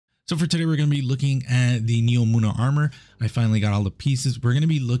So for today, we're going to be looking at the Neomuna armor. I finally got all the pieces. We're going to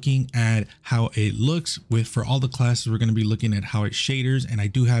be looking at how it looks for all the classes. We're going to be looking at how it shaders, and I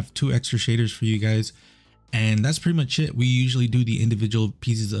do have 2 extra shaders for you guys. And that's pretty much it. We usually do the individual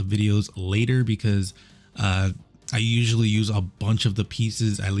pieces of videos later because I usually use a bunch of the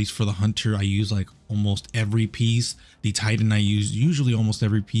pieces. At least for the hunter, I use like almost every piece. The titan, I use usually almost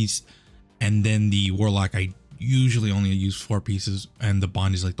every piece. And then the warlock, I usually only use 4 pieces, and the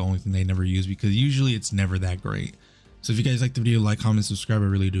bond is like the only thing they never use because usually it's never that great. So if you guys like the video, like, comment, subscribe, I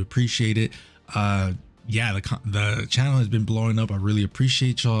really do appreciate it. Yeah, the channel has been blowing up. I really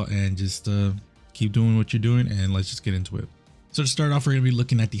appreciate y'all, and just keep doing what you're doing, and let's just get into it. So to start off, we're gonna be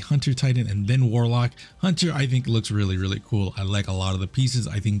looking at the hunter titan and then warlock. Hunter, I think, looks really cool. I like a lot of the pieces.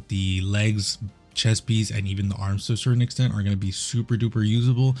 I think the legs, chest piece, and even the arms to a certain extent are going to be super duper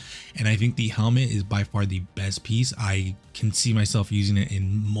usable, and I think the helmet is by far the best piece. I can see myself using it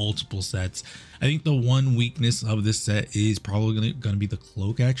in multiple sets. I think the one weakness of this set is probably going to be the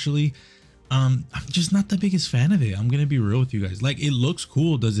cloak. Actually, I'm just not the biggest fan of it. I'm going to be real with you guys. Like, it looks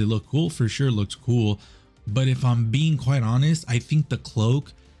cool. Does it look cool? For sure, it looks cool, but if I'm being quite honest, I think the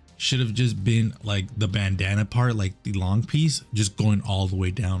cloak should have just been like the bandana part, like the long piece, just going all the way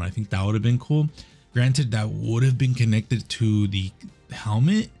down. I think that would have been cool. Granted, that would have been connected to the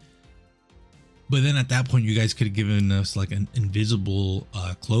helmet, but then at that point, you guys could have given us like an invisible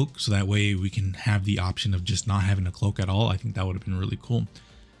cloak, so that way we can have the option of just not having a cloak at all. I think that would have been really cool.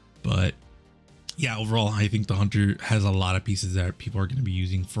 But yeah, overall, I think the hunter has a lot of pieces that people are going to be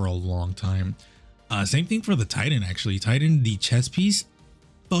using for a long time. Same thing for the titan. Actually, titan, the chest piece,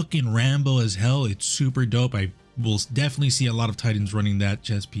 fucking Rambo as hell. It's super dope. I will definitely see a lot of titans running that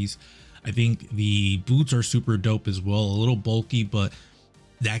chest piece. I think the boots are super dope as well. A little bulky, but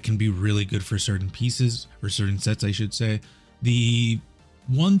that can be really good for certain pieces, or certain sets, I should say. The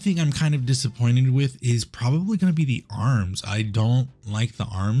one thing I'm kind of disappointed with is probably going to be the arms. I don't like the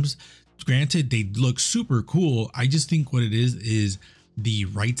arms. Granted, they look super cool. I just think what it is the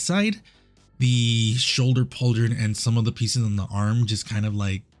right side, the shoulder pauldron, and some of the pieces on the arm just kind of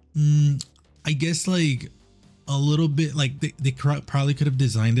like, I guess like a little bit like they probably could have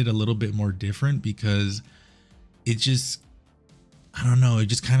designed it a little bit more different, because it just, I don't know, it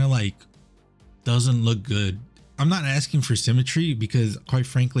just kind of like doesn't look good. I'm not asking for symmetry because quite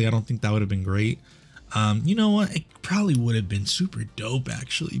frankly, I don't think that would have been great. You know what, it probably would have been super dope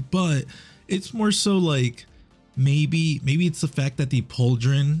actually, but it's more so like maybe it's the fact that the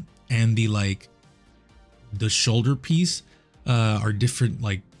pauldron and the shoulder piece are different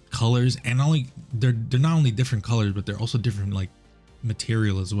like colors, and they're not only different colors, but they're also different like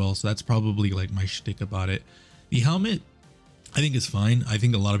material as well. So that's probably like my shtick about it. The helmet, I think, is fine. I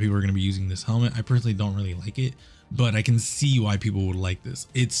think a lot of people are going to be using this helmet. I personally don't really like it, but I can see why people would like this.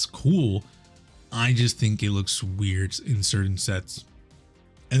 It's cool. I just think it looks weird in certain sets.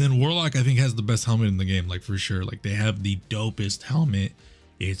 And then warlock, I think, has the best helmet in the game, like for sure. Like, they have the dopest helmet.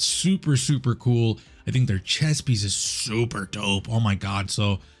 It's super cool. I think their chest piece is super dope. Oh my god.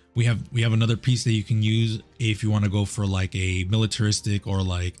 So we have another piece that you can use if you want to go for like a militaristic or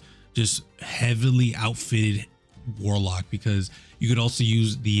like just heavily outfitted warlock, because you could also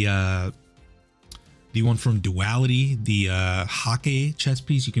use the one from Duality, the Hake chest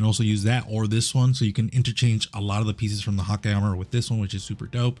piece. You can also use that or this one, so you can interchange a lot of the pieces from the Hake armor with this one, which is super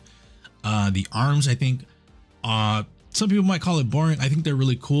dope. The arms, I think, some people might call it boring. I think they're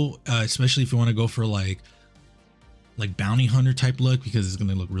really cool, especially if you want to go for like bounty hunter type look, because it's going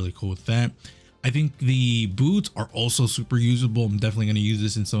to look really cool with that. I think the boots are also super usable. I'm definitely going to use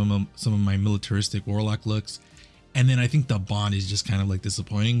this in some of my militaristic warlock looks. And then I think the bond is just kind of like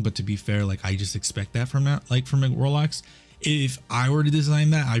disappointing, but to be fair, like I just expect that from warlocks. If I were to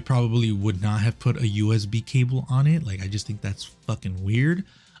design that, I probably would not have put a USB cable on it. Like, I just think that's fucking weird.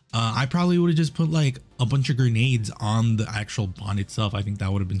 I probably would have just put like a bunch of grenades on the actual bond itself. I think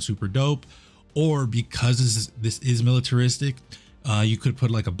that would have been super dope. Or because this is militaristic, you could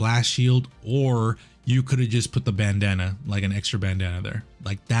put like a blast shield, or you could have just put the bandana, like an extra bandana there.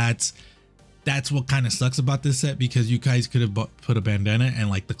 Like, that's what kind of sucks about this set, because you guys could have put a bandana and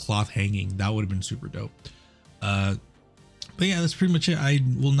like the cloth hanging. That would have been super dope. But yeah, that's pretty much it. I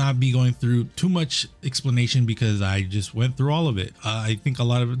will not be going through too much explanation because I just went through all of it. I think a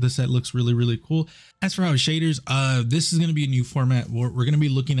lot of the set looks really cool. As for how shaders, this is going to be a new format. We're going to be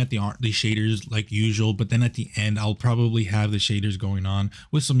looking at the shaders like usual, but then at the end, I'll probably have the shaders going on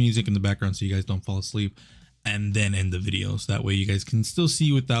with some music in the background so you guys don't fall asleep, and then end the video. So that way you guys can still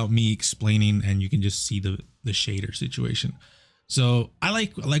see without me explaining, and you can just see the shader situation. So I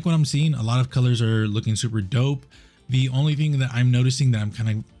like what I'm seeing. A lot of colors are looking super dope. The only thing that I'm noticing that I'm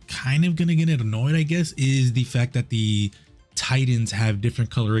kind kind of gonna get annoyed, I guess, is the fact that the Titans have different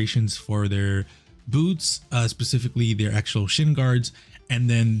colorations for their boots, specifically their actual shin guards, and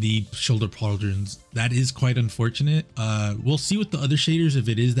then the shoulder pauldrons. That is quite unfortunate. We'll see with the other shaders if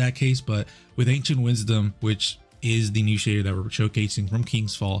it is that case, but with Ancient Wisdom, which is the new shader that we're showcasing from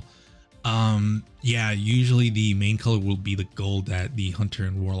King's Fall, yeah, usually the main color will be the gold that the Hunter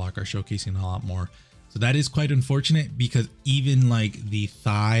and Warlock are showcasing a lot more. So that is quite unfortunate, because even like the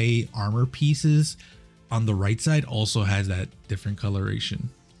thigh armor pieces on the right side also has that different coloration.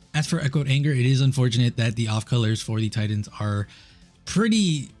 As for Echoed Anger, it is unfortunate that the off colors for the Titans are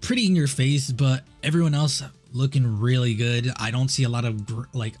pretty in your face, but everyone else looking really good. I don't see a lot of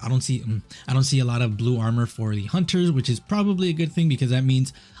I don't see a lot of blue armor for the Hunters, which is probably a good thing, because that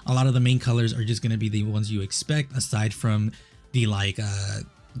means a lot of the main colors are just going to be the ones you expect, aside from the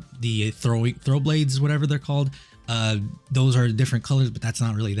the throw blades, whatever they're called. Those are different colors, but that's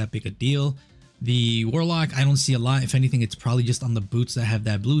not really that big a deal. The Warlock, I don't see a lot. If anything, it's probably just on the boots that have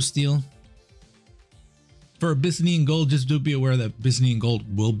that blue steel. For Abyssinian Gold, just do be aware that Abyssinian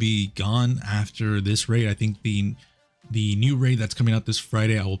Gold will be gone after this raid. I think the new raid that's coming out this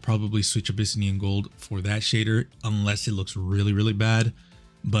Friday, I will probably switch Abyssinian Gold for that shader, unless it looks really bad.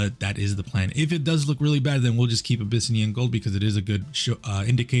 But that is the plan. If it does look really bad, then we'll just keep Abyssinian Gold, because it is a good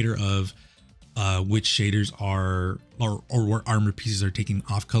indicator of which shaders are or what armor pieces are taking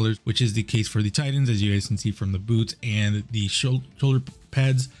off colors, which is the case for the Titans, as you guys can see from the boots and the shoulder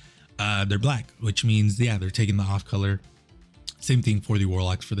pads. They're black, which means, yeah, they're taking the off color. Same thing for the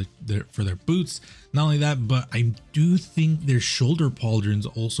Warlocks for their boots. Not only that, but I do think their shoulder pauldrons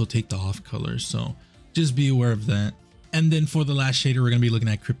also take the off color, so just be aware of that. And then for the last shader, we're gonna be looking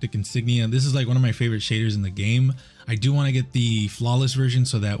at Cryptic Insignia. This is like one of my favorite shaders in the game. I do want to get the flawless version,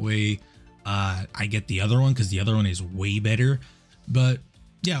 so that way I get the other one, because the other one is way better. But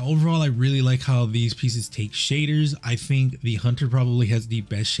yeah, overall, I really like how these pieces take shaders. I think the Hunter probably has the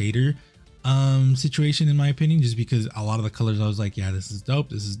best shader situation, in my opinion, just because a lot of the colors I was like, yeah, this is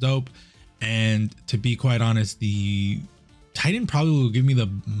dope. And to be quite honest, the Titan probably will give me the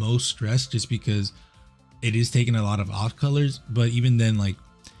most stress, just because it is taking a lot of off colors. But even then, like,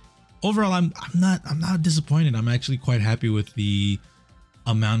 overall, I'm not disappointed. I'm actually quite happy with the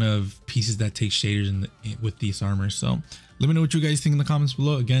amount of pieces that take shaders with these armors. So let me know what you guys think in the comments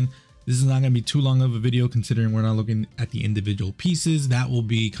below. Again, this is not going to be too long of a video, considering we're not looking at the individual pieces. That will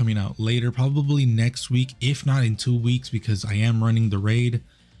be coming out later, probably next week, if not in 2 weeks, because I am running the raid,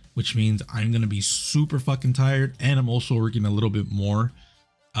 which means I'm going to be super fucking tired, and I'm also working a little bit more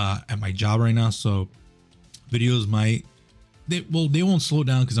at my job right now. So videos they won't slow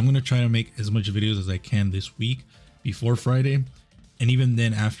down, because I'm going to try to make as much videos as I can this week before Friday. And even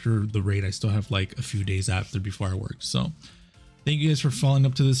then, after the raid, I still have like a few days after before I work. So thank you guys for following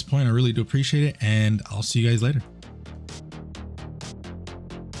up to this point. I really do appreciate it, and I'll see you guys later.